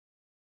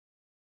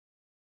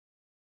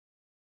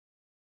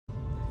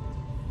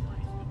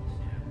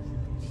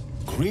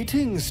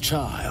Greetings,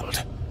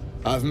 child.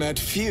 I've met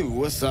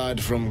few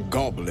aside from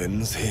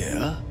goblins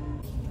here.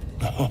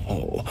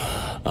 Oh,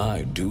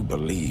 I do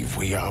believe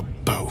we are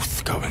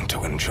both going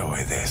to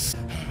enjoy this.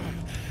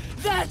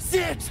 That's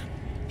it!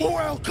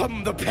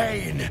 Welcome the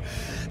pain.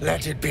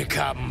 Let it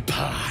become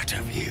part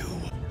of you.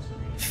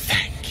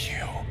 Thank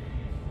you.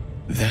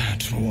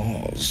 That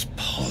was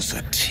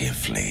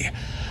positively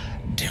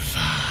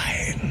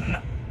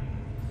divine.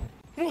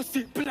 What's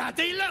it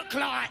bloody look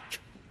like?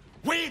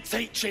 We're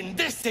teaching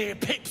this here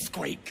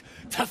pipsqueak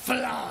to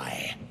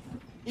fly.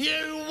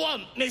 You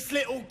want this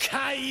little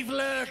cave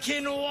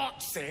lurking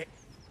what's it?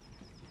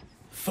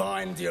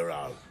 Find your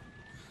own.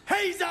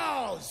 He's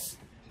ours!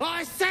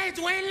 I said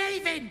we're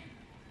leaving!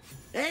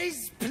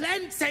 There's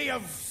plenty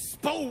of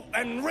sport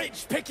and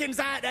rich pickings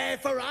out there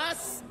for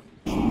us.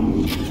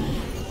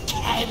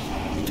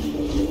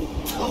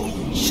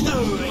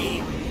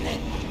 Torturing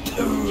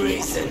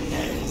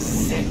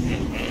prisoners.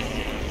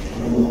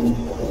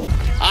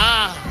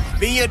 Ah,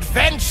 the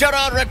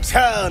adventurer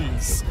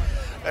returns.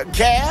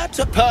 Care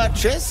to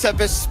purchase a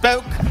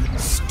bespoke,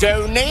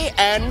 stony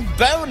and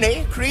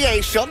bony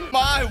creation?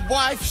 My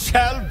wife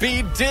shall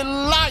be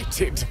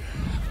delighted.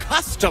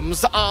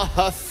 Customs are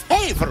her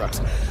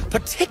favorite,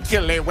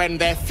 particularly when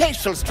their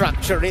facial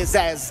structure is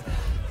as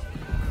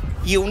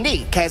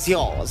unique as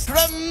yours.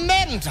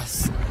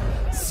 Tremendous!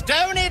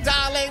 Stony,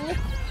 darling,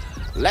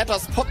 let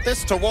us put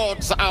this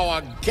towards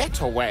our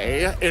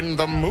getaway in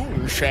the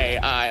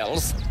Moonshay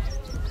Isles.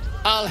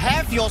 I'll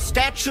have your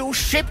statue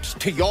shipped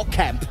to your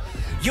camp.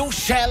 You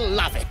shall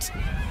love it.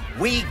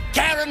 We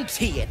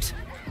guarantee it.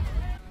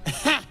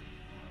 Ha!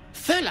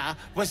 Fuller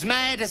was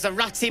mad as a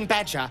rutting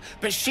badger,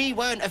 but she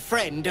weren't a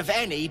friend of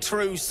any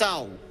true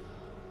soul.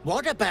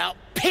 What about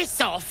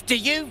piss off, do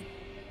you?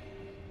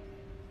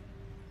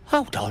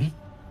 Hold on.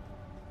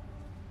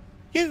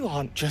 You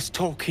aren't just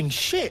talking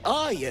shit,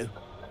 are you?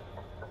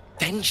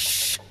 Then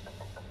shh.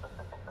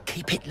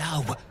 Keep it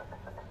low.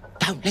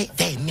 Don't let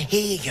them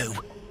hear you.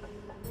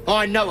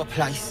 I know a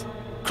place.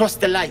 Across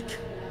the lake.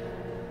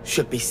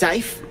 Should be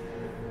safe.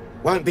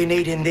 Won't be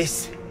needing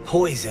this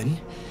poison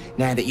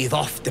now that you've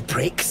offed the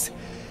pricks.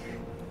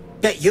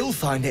 Bet you'll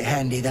find it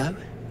handy, though.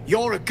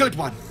 You're a good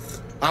one.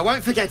 I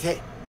won't forget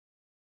it.